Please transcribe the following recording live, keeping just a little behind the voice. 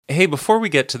Hey, before we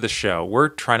get to the show, we're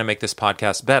trying to make this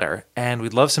podcast better, and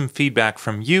we'd love some feedback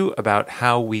from you about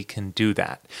how we can do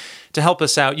that. To help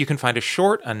us out, you can find a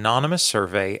short, anonymous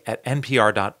survey at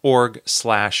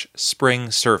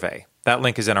npr.org/spring survey. That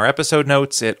link is in our episode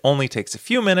notes. It only takes a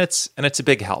few minutes, and it's a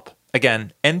big help.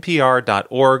 Again,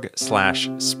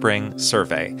 npr.org/spring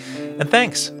survey. And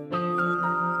thanks.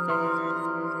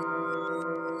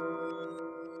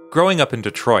 Growing up in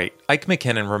Detroit, Ike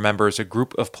McKinnon remembers a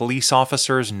group of police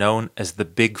officers known as the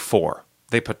Big Four.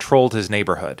 They patrolled his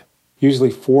neighborhood.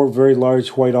 Usually 4 very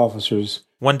large white officers.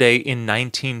 One day in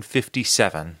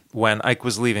 1957, when Ike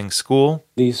was leaving school,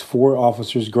 these 4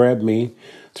 officers grabbed me,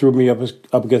 threw me up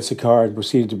against a car, and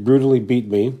proceeded to brutally beat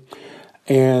me.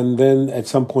 And then at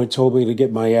some point told me to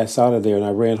get my ass out of there, and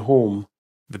I ran home.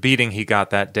 The beating he got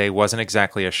that day wasn't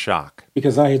exactly a shock.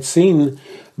 Because I had seen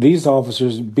these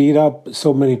officers beat up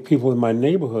so many people in my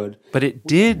neighborhood. But it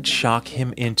did shock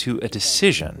him into a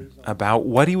decision about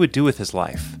what he would do with his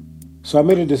life. So I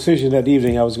made a decision that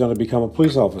evening I was going to become a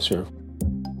police officer.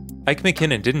 Ike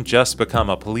McKinnon didn't just become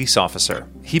a police officer.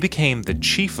 He became the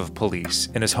chief of police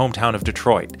in his hometown of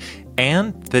Detroit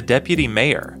and the deputy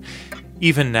mayor.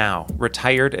 Even now,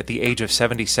 retired at the age of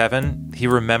 77, he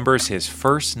remembers his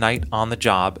first night on the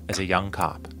job as a young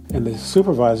cop. And the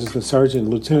supervisors, the sergeant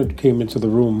and lieutenant, came into the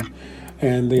room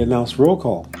and they announced roll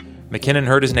call. McKinnon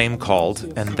heard his name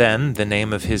called and then the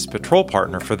name of his patrol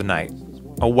partner for the night,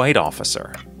 a white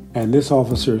officer. And this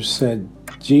officer said,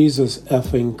 "Jesus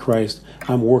effing Christ,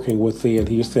 I'm working with thee." And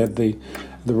he said the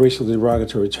racial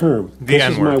derogatory term.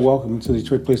 This is my welcome to the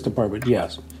Detroit Police Department.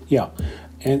 Yes. Yeah.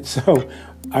 And so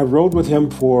I rode with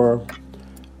him for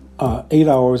 8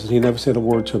 hours, and he never said a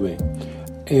word to me.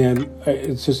 And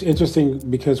it's just interesting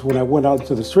because when I went out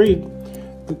to the street,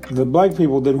 the black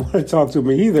people didn't want to talk to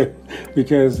me either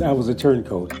because I was a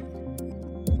turncoat.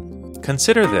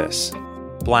 Consider this.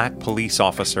 Black police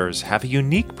officers have a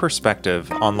unique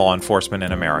perspective on law enforcement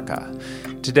in America.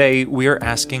 Today, we are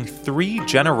asking 3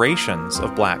 generations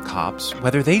of black cops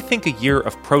whether they think a year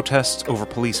of protests over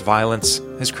police violence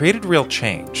has created real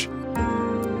change.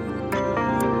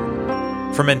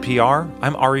 From NPR,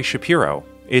 I'm Ari Shapiro.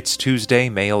 It's Tuesday,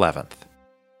 May 11th.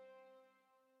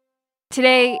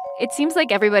 Today, it seems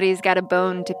like everybody's got a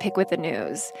bone to pick with the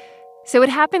news. So what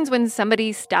happens when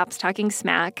somebody stops talking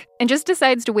smack and just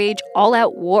decides to wage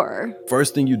all-out war?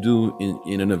 First thing you do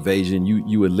in an invasion,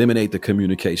 you eliminate the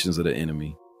communications of the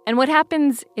enemy. And what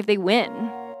happens if they win?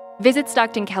 Visit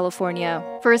Stockton, California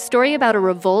for a story about a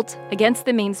revolt against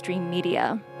the mainstream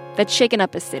media that's shaken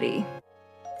up a city.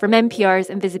 From NPR's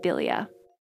Invisibilia.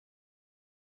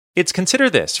 It's Consider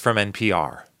This from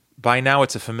NPR. By now,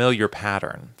 it's a familiar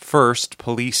pattern. First,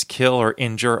 police kill or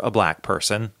injure a black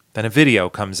person. Then a video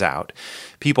comes out.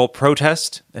 People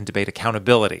protest and debate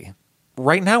accountability.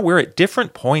 Right now, we're at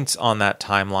different points on that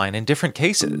timeline in different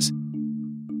cases.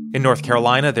 In North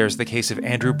Carolina, there's the case of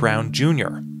Andrew Brown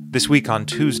Jr. This week on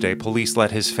Tuesday, police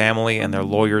let his family and their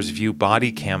lawyers view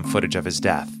body cam footage of his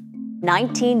death.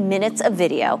 19 minutes of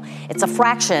video. It's a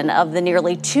fraction of the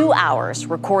nearly 2 hours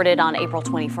recorded on April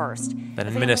 21st. Then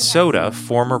in Minnesota,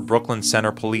 former Brooklyn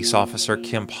Center police officer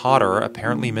Kim Potter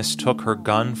apparently mistook her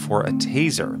gun for a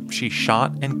taser. She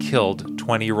shot and killed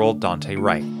 20-year-old Dante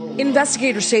Wright.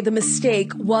 Investigators say the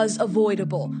mistake was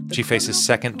avoidable. She faces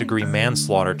second-degree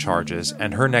manslaughter charges,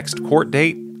 and her next court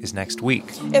date is next week.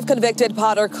 If convicted,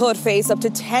 Potter could face up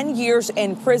to 10 years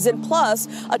in prison plus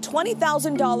a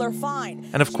 $20,000 fine.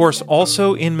 And of course,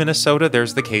 also in Minnesota,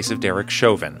 there's the case of Derek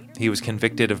Chauvin. He was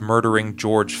convicted of murdering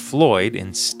George Floyd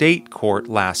in state court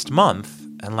last month,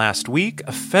 and last week,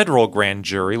 a federal grand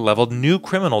jury leveled new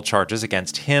criminal charges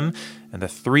against him and the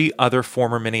 3 other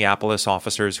former Minneapolis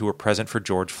officers who were present for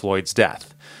George Floyd's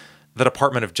death. The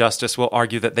Department of Justice will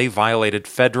argue that they violated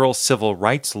federal civil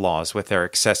rights laws with their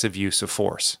excessive use of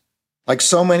force. Like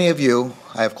so many of you,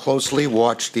 I have closely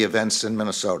watched the events in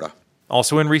Minnesota.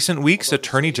 Also in recent weeks,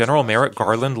 Attorney General Merrick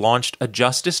Garland launched a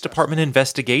Justice Department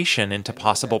investigation into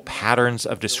possible patterns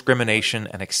of discrimination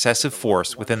and excessive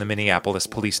force within the Minneapolis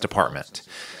Police Department.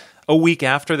 A week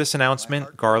after this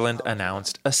announcement, Garland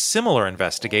announced a similar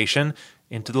investigation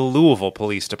into the Louisville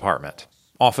Police Department.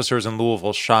 Officers in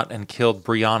Louisville shot and killed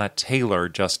Breonna Taylor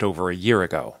just over a year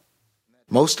ago.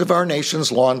 Most of our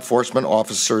nation's law enforcement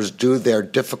officers do their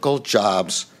difficult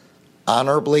jobs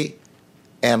honorably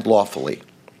and lawfully.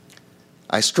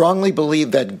 I strongly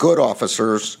believe that good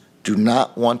officers do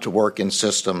not want to work in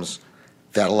systems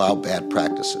that allow bad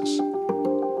practices.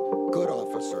 Good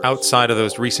officers. Outside of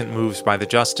those recent moves by the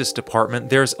Justice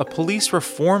Department, there's a police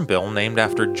reform bill named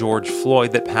after George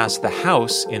Floyd that passed the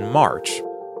House in March.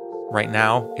 Right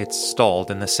now, it's stalled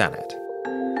in the Senate.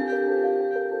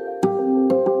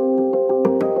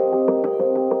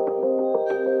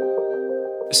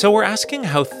 So we're asking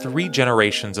how 3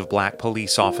 generations of black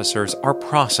police officers are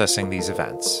processing these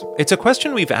events. It's a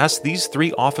question we've asked these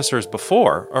 3 officers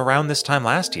before, around this time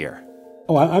last year.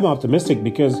 Oh, I'm optimistic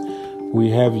because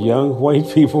we have young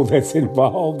white people that's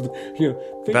involved.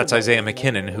 That's Isaiah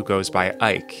McKinnon, who goes by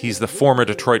Ike. He's the former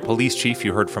Detroit police chief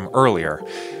you heard from earlier.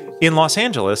 In Los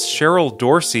Angeles, Cheryl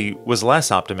Dorsey was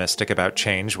less optimistic about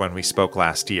change when we spoke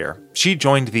last year. She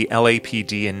joined the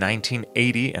LAPD in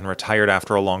 1980 and retired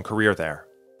after a long career there.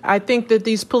 I think that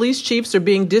these police chiefs are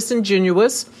being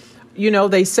disingenuous.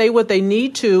 They say what they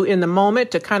need to in the moment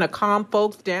to kind of calm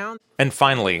folks down. And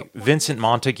finally, Vincent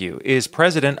Montague is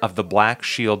president of the Black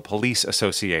Shield Police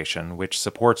Association, which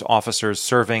supports officers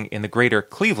serving in the greater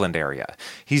Cleveland area.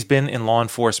 He's been in law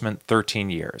enforcement 13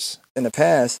 years. In the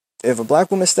past, if a black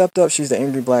woman stepped up, she's the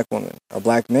angry black woman. A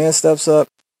black man steps up,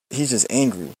 he's just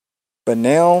angry. But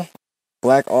now,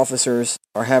 black officers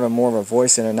are having more of a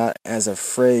voice and are not as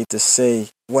afraid to say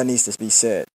what needs to be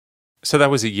said. So that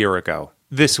was a year ago.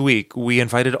 This week, we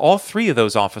invited all 3 of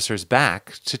those officers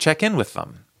back to check in with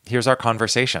them. Here's our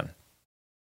conversation.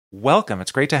 Welcome.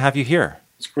 It's great to have you here.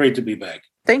 It's great to be back.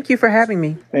 Thank you for having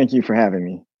me. Thank you for having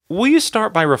me. Will you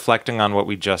start by reflecting on what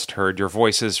we just heard, your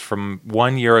voices from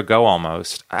 1 year ago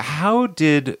almost? How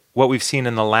did what we've seen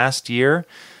in the last year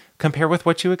compare with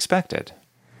what you expected?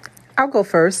 I'll go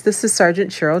first. This is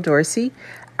Sergeant Cheryl Dorsey.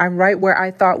 I'm right where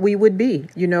I thought we would be.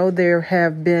 There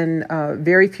have been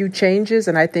very few changes,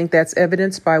 and I think that's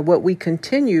evidenced by what we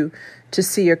continue to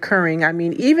see occurring. I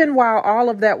mean, even while all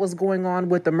of that was going on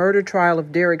with the murder trial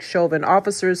of Derek Chauvin,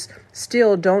 officers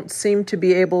still don't seem to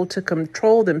be able to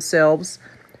control themselves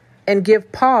and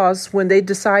give pause when they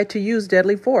decide to use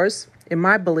deadly force, in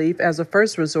my belief, as a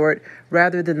first resort,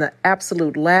 rather than the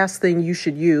absolute last thing you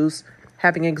should use,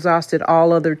 having exhausted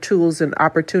all other tools and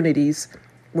opportunities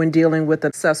when dealing with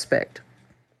a suspect.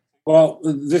 Well,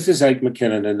 this is Ike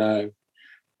McKinnon,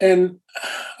 and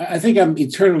I think I'm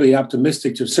eternally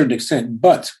optimistic to a certain extent,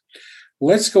 but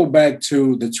let's go back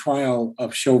to the trial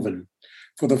of Chauvin.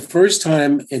 For the first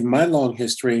time in my long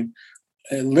history,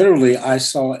 literally, I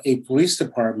saw a police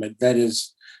department that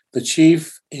is the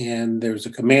chief, and there's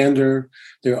a commander.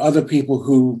 There are other people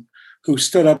who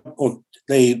stood up, or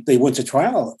they went to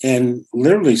trial and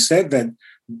literally said that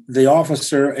the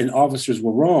officer and officers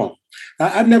were wrong.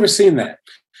 I've never seen that.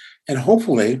 And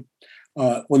hopefully,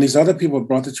 when these other people are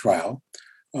brought to trial,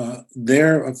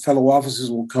 their fellow officers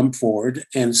will come forward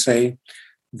and say,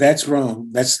 that's wrong.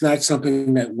 That's not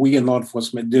something that we in law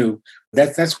enforcement do.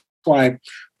 That's why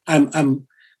I'm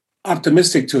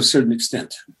optimistic to a certain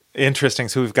extent. Interesting.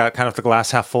 So we've got kind of the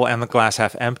glass half full and the glass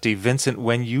half empty. Vincent,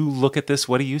 when you look at this,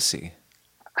 what do you see?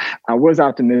 I was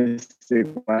optimistic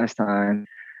last time.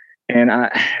 And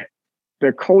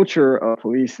the culture of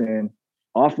policing,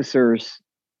 officers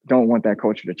don't want that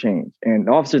culture to change. And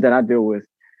the officers that I deal with,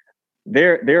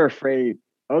 they're afraid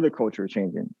of the culture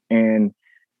changing, and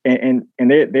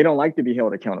they don't like to be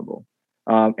held accountable.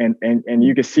 And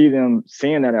you can see them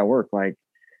saying that at work, like,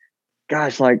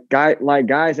 gosh,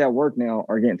 guys at work now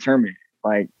are getting terminated.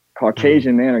 Like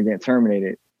Caucasian men are getting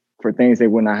terminated for things they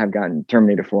would not have gotten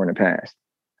terminated for in the past.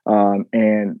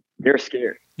 And they're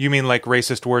scared. You mean like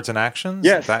racist words and actions?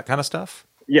 Yes. That kind of stuff?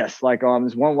 Yes. Like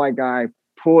this one white guy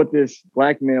pulled this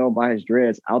black male by his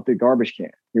dreads out the garbage can.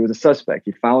 He was a suspect.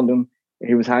 He found him.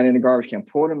 He was hiding in the garbage can,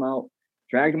 pulled him out,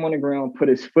 dragged him on the ground, put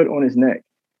his foot on his neck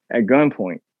at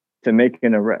gunpoint to make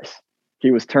an arrest.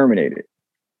 He was terminated.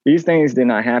 These things did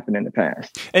not happen in the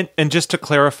past. And just to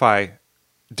clarify,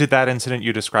 did that incident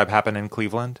you describe happen in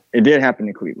Cleveland? It did happen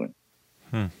in Cleveland.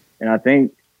 And I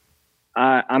think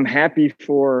I'm happy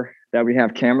for that we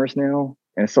have cameras now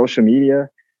and social media.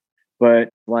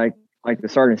 But like the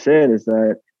sergeant said, is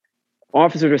that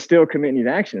officers are still committing these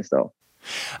actions, though.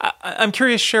 I'm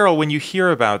curious, Cheryl, when you hear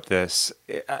about this,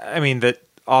 I mean, that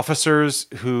officers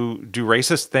who do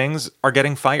racist things are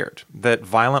getting fired, that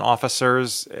violent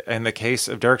officers, in the case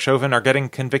of Derek Chauvin, are getting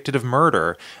convicted of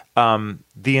murder.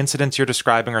 The incidents you're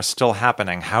describing are still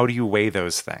happening. How do you weigh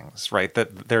those things, right?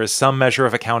 That there is some measure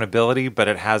of accountability, but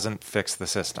it hasn't fixed the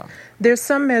system. There's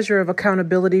some measure of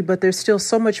accountability, but there's still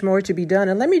so much more to be done.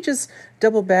 And let me just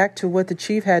double back to what the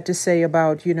chief had to say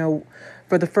about,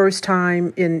 for the first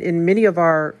time in many of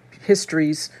our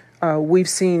histories, we've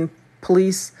seen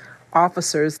police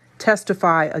officers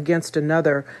testify against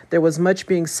another. There was much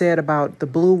being said about the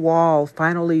blue wall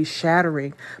finally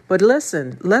shattering. But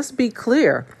listen, let's be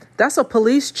clear. That's a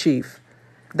police chief.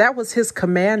 That was his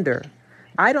commander.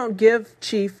 I don't give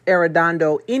Chief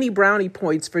Arredondo any brownie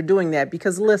points for doing that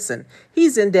because, listen,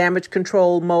 he's in damage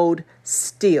control mode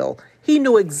still. He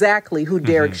knew exactly who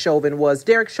Derek Chauvin was.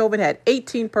 Derek Chauvin had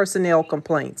 18 personnel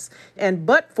complaints. And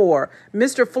but for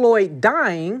Mr. Floyd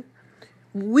dying,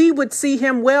 we would see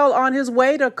him well on his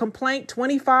way to complaint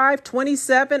 25,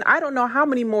 27. I don't know how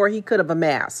many more he could have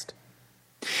amassed.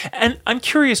 And I'm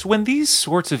curious, when these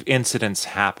sorts of incidents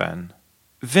happen,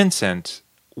 Vincent,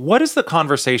 what is the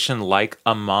conversation like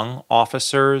among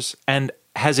officers, and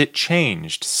has it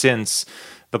changed since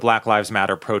the Black Lives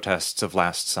Matter protests of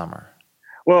last summer?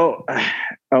 Well,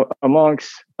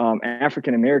 amongst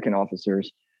African-American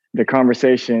officers, the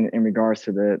conversation in regards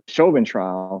to the Chauvin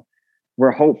trial,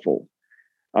 we're hopeful.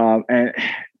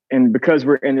 And because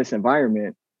we're in this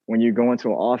environment, when you go into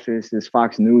an office, this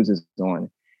Fox News is on.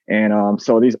 And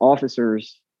so these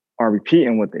officers are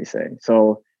repeating what they say.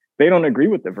 So they don't agree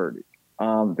with the verdict.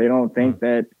 They don't think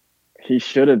that he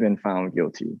should have been found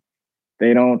guilty.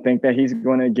 They don't think that he's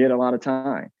going to get a lot of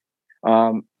time.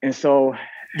 And so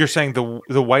you're saying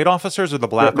the white officers or the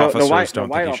black officers the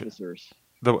white officers.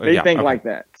 They think like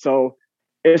that. So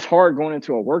it's hard going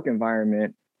into a work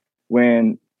environment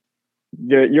when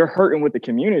you're hurting with the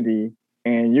community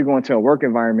and you're going to a work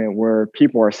environment where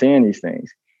people are saying these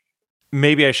things.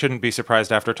 Maybe I shouldn't be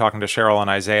surprised after talking to Cheryl and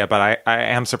Isaiah, but I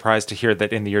am surprised to hear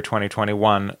that in the year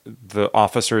 2021, the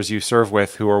officers you serve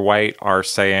with who are white are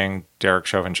saying Derek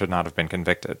Chauvin should not have been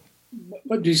convicted.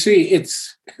 But you see,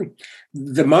 it's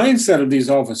the mindset of these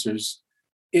officers,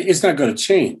 it's not going to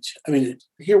change. I mean,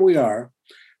 here we are.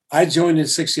 I joined in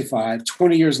 65.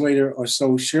 20 years later or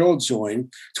so, Cheryl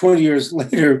joined. 20 years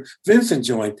later, Vincent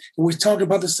joined. And we're talking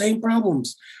about the same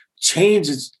problems.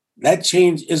 That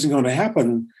change isn't going to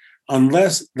happen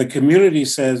unless the community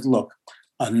says, look,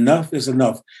 enough is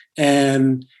enough.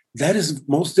 And that is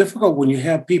most difficult when you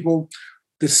have people,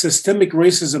 the systemic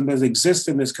racism that exists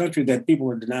in this country that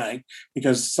people are denying,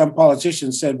 because some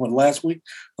politicians said, last week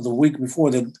or the week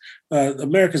before, that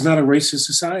America is not a racist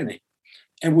society.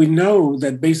 And we know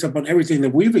that based upon everything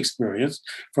that we've experienced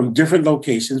from different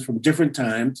locations, from different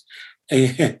times,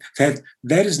 that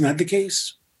is not the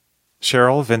case.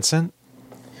 Cheryl, Vincent?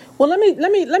 Well, let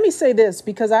me say this,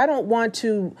 because I don't want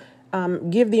to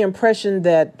give the impression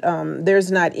that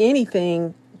there's not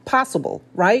anything possible,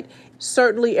 right?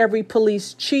 Certainly every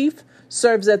police chief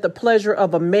serves at the pleasure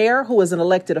of a mayor who is an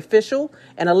elected official,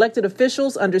 and elected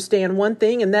officials understand one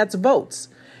thing, and that's votes.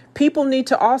 People need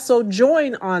to also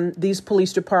join on these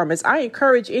police departments. I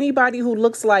encourage anybody who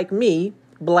looks like me,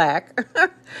 Black,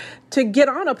 to get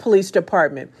on a police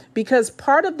department, because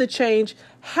part of the change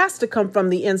has to come from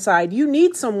the inside. You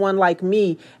need someone like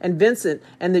me and Vincent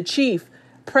and the chief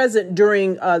present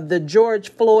during the George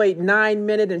Floyd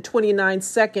 9-minute and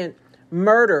 29-second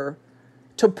murder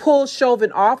to pull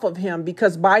Chauvin off of him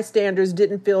because bystanders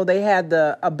didn't feel they had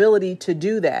the ability to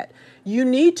do that. You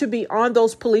need to be on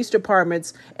those police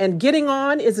departments, and getting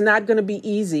on is not going to be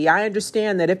easy. I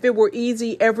understand that. If it were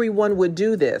easy, everyone would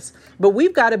do this. But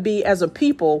we've got to be, as a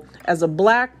people, as a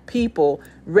Black people,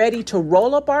 ready to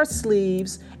roll up our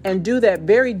sleeves and do that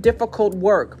very difficult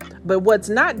work. But what's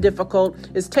not difficult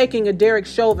is taking a Derek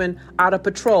Chauvin out of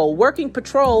patrol. Working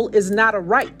patrol is not a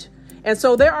right. And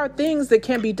so there are things that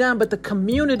can be done, but the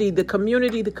community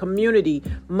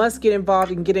must get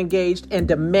involved and get engaged and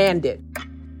demand it.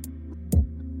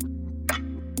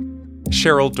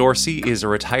 Cheryl Dorsey is a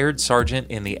retired sergeant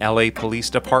in the LA Police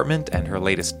Department, and her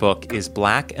latest book is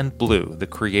Black and Blue, The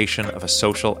Creation of a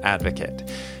Social Advocate.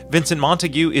 Vincent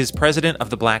Montague is president of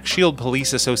the Black Shield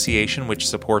Police Association, which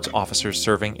supports officers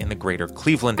serving in the greater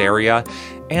Cleveland area.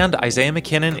 And Isaiah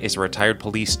McKinnon is a retired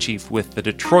police chief with the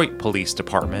Detroit Police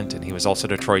Department, and he was also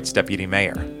Detroit's deputy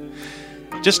mayor.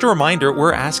 Just a reminder,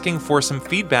 we're asking for some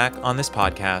feedback on this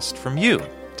podcast from you.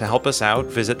 To help us out,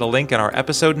 visit the link in our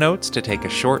episode notes to take a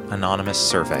short anonymous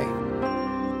survey.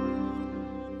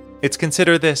 It's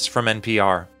Consider This from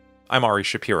NPR. I'm Ari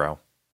Shapiro.